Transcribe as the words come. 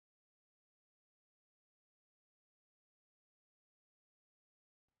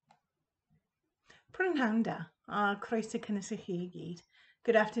Prynhawn a croeso cynnes I chi I gyd.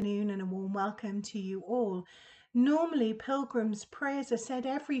 Good afternoon and a warm welcome to you all. Normally, Pilgrim's Prayers are said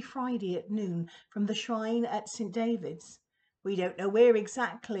every Friday at noon from the shrine at St David's. We don't know where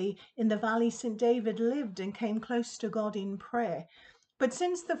exactly in the valley St David lived and came close to God in prayer, but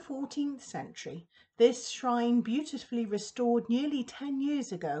since the 14th century, this shrine, beautifully restored nearly 10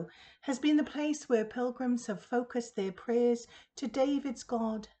 years ago, has been the place where pilgrims have focused their prayers to David's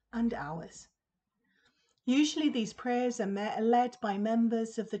God and ours. Usually these prayers are led by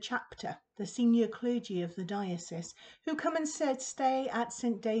members of the chapter, the senior clergy of the diocese, who come and stay at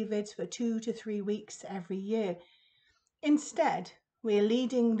St David's for 2 to 3 weeks every year. Instead, we're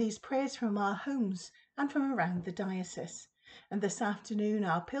leading these prayers from our homes and from around the diocese. And this afternoon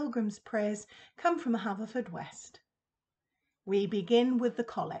our Pilgrim's Prayers come from Haverfordwest. We begin with the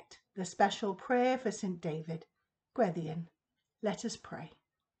Collect, the special prayer for St David. Gweddian, let us pray.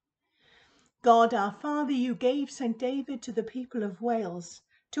 God our Father, you gave St David to the people of Wales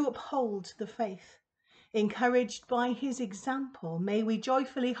to uphold the faith. Encouraged by his example, may we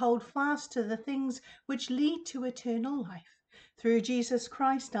joyfully hold fast to the things which lead to eternal life. Through Jesus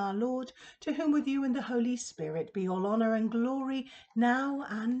Christ our Lord, to whom with you and the Holy Spirit be all honour and glory, now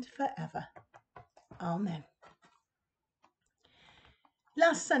and forever. Amen.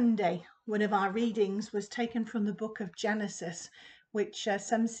 Last Sunday, one of our readings was taken from the book of Genesis, which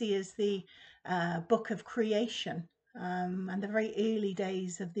some see as the book of creation and the very early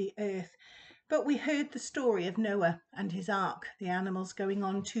days of the earth. But we heard the story of Noah and his ark, the animals going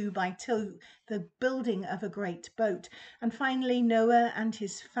on 2 by 2, the building of a great boat, and finally Noah and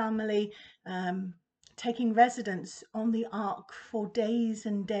his family taking residence on the ark for days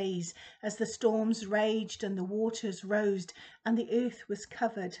and days as the storms raged and the waters rose and the earth was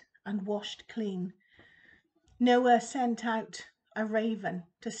covered and washed clean. Noah sent out a raven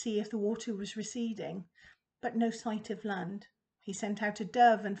to see if the water was receding, but no sight of land. He sent out a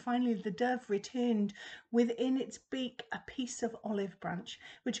dove, and finally the dove returned within its beak a piece of olive branch,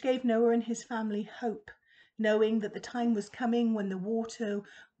 which gave Noah and his family hope, knowing that the time was coming when the water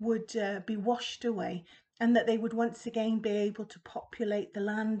would be washed away and that they would once again be able to populate the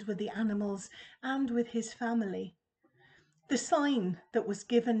land with the animals and with his family. The sign that was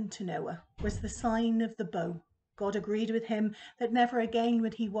given to Noah was the sign of the bow. God agreed with him that never again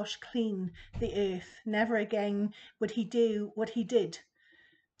would he wash clean the earth, never again would he do what he did.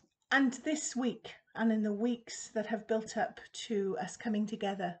 And this week, and in the weeks that have built up to us coming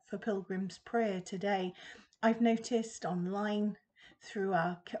together for Pilgrim's Prayer today, I've noticed online, through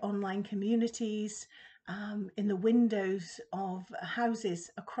our online communities, in the windows of houses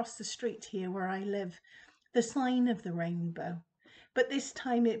across the street here where I live, the sign of the rainbow, but this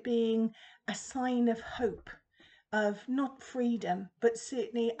time it being a sign of hope, of not freedom, but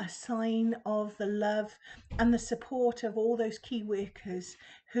certainly a sign of the love and the support of all those key workers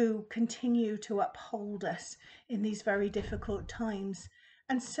who continue to uphold us in these very difficult times.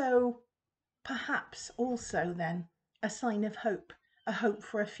 And so perhaps also then a sign of hope, a hope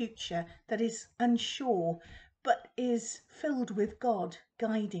for a future that is unsure, but is filled with God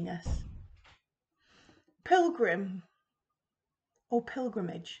guiding us. Pilgrim or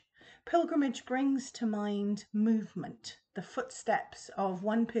pilgrimage. Pilgrimage brings to mind movement, the footsteps of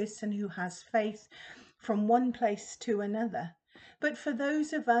one person who has faith from one place to another. But for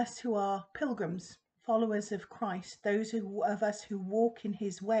those of us who are pilgrims, followers of Christ, those of us who walk in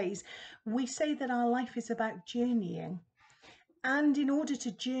his ways, we say that our life is about journeying. And in order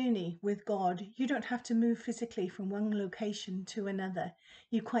to journey with God, you don't have to move physically from one location to another.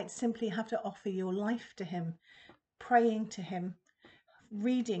 You quite simply have to offer your life to him, praying to him,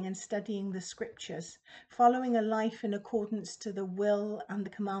 reading and studying the scriptures, following a life in accordance to the will and the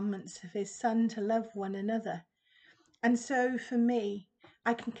commandments of his Son to love one another. And so for me,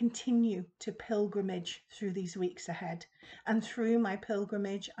 I can continue to pilgrimage through these weeks ahead. And through my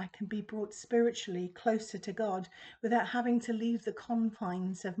pilgrimage, I can be brought spiritually closer to God without having to leave the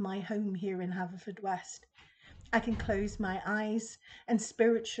confines of my home here in Haverfordwest. I can close my eyes and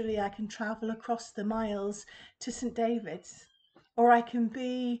spiritually I can travel across the miles to St David's, or I can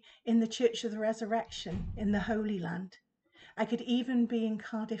be in the Church of the Resurrection in the Holy Land. I could even be in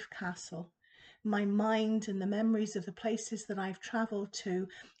Cardiff Castle, my mind and the memories of the places that I've travelled to,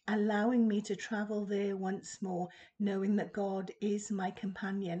 allowing me to travel there once more, knowing that God is my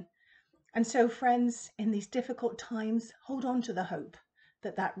companion. And so, friends, in these difficult times, hold on to the hope.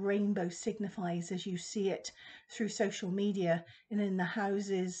 that rainbow signifies as you see it through social media and in the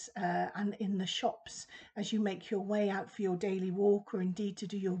houses and in the shops as you make your way out for your daily walk or indeed to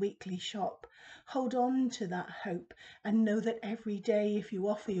do your weekly shop. Hold on to that hope and know that every day, if you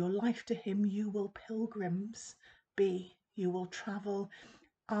offer your life to him, you will pilgrims be. You will travel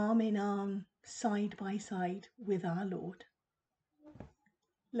arm in arm, side by side with our Lord.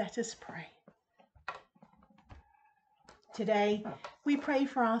 Let us pray. Today, we pray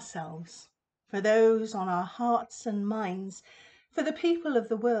for ourselves, for those on our hearts and minds, for the people of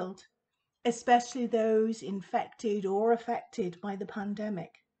the world, especially those infected or affected by the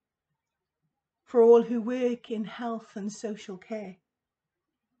pandemic, for all who work in health and social care,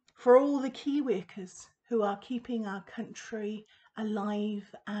 for all the key workers who are keeping our country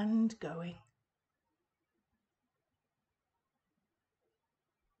alive and going.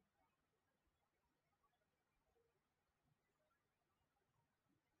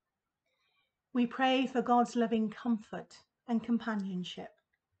 We pray for God's loving comfort and companionship,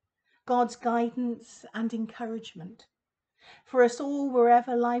 God's guidance and encouragement for us all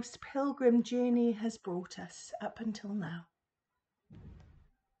wherever life's pilgrim journey has brought us up until now.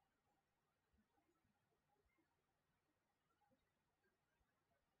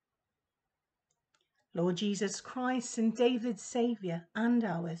 Lord Jesus Christ and David's Saviour and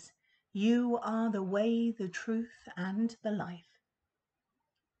ours, you are the way, the truth and the life.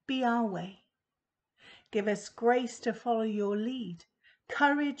 Be our way. Give us grace to follow your lead,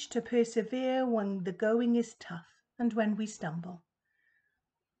 courage to persevere when the going is tough and when we stumble.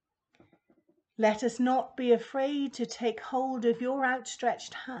 Let us not be afraid to take hold of your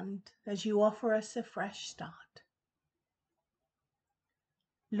outstretched hand as you offer us a fresh start.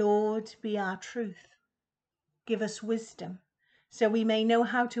 Lord, be our truth. Give us wisdom so we may know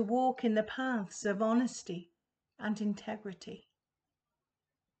how to walk in the paths of honesty and integrity.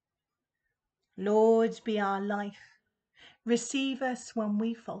 Lord, be our life. Receive us when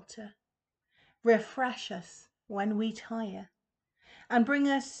we falter. Refresh us when we tire. And bring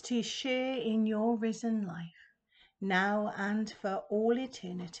us to share in your risen life, now and for all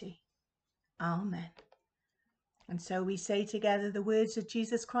eternity. Amen. And so we say together the words that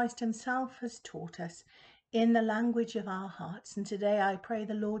Jesus Christ himself has taught us in the language of our hearts. And today I pray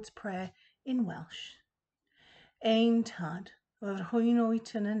the Lord's Prayer in Welsh. Ein tad, o'r hwyn oed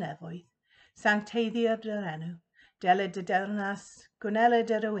yn y nefoedd, sancteiddiad yr enw, deled y dernas,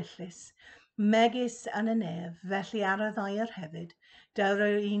 gwneled yr ewyllus, megis yn y nef, felly ar y ddair hefyd, dawr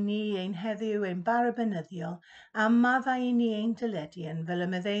i ni ein heddiw ein barabynyddiol, a maddau i ni ein dyledion, fel y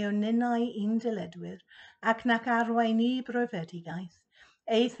meddeo ninnau un dyledwyr, ac nac arwain ni brofedigaeth,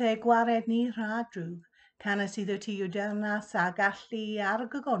 eith e gwared ni rhag drwg, canes iddo ti yw dernas a gallu ar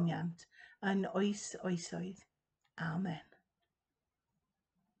gygoniant yn oes oesoedd. Amen.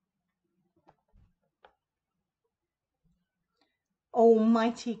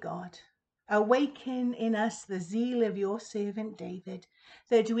 Almighty God, awaken in us the zeal of your servant David,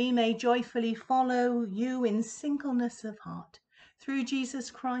 that we may joyfully follow you in singleness of heart, through Jesus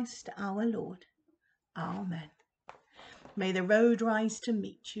Christ our Lord. Amen. May the road rise to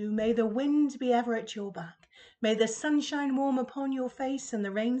meet you, may the wind be ever at your back, may the sunshine warm upon your face and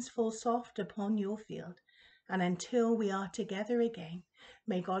the rains fall soft upon your field. And until we are together again,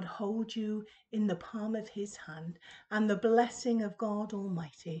 may God hold you in the palm of his hand, and the blessing of God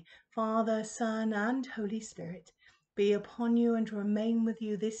Almighty, Father, Son, and Holy Spirit, be upon you and remain with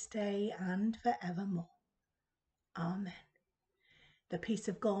you this day and forevermore. Amen. The peace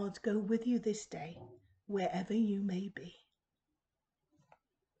of God go with you this day, wherever you may be.